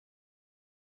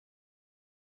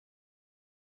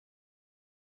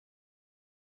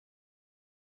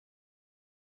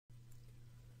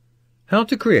How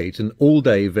to create an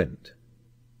all-day event.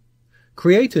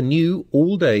 Create a new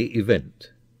all-day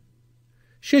event.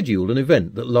 Schedule an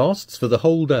event that lasts for the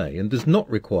whole day and does not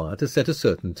require to set a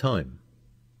certain time.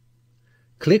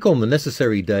 Click on the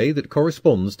necessary day that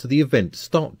corresponds to the event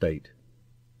start date.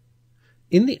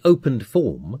 In the opened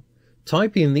form,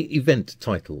 type in the event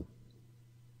title.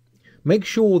 Make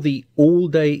sure the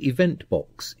all-day event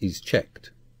box is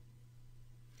checked.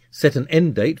 Set an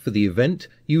end date for the event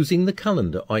using the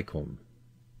calendar icon.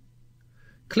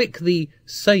 Click the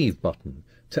Save button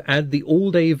to add the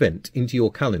all-day event into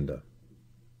your calendar.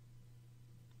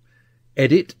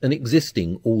 Edit an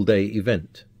existing all-day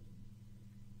event.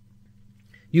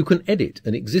 You can edit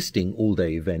an existing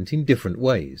all-day event in different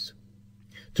ways.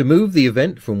 To move the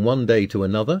event from one day to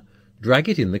another, drag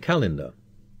it in the calendar.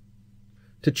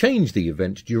 To change the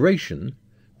event duration,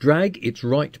 drag its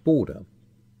right border.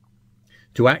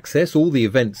 To access all the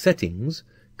event settings,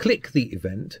 click the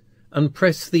event and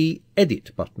press the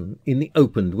Edit button in the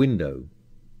opened window.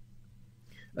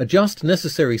 Adjust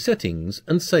necessary settings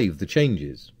and save the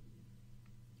changes.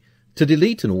 To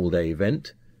delete an all-day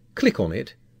event, click on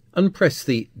it and press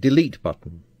the Delete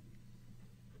button.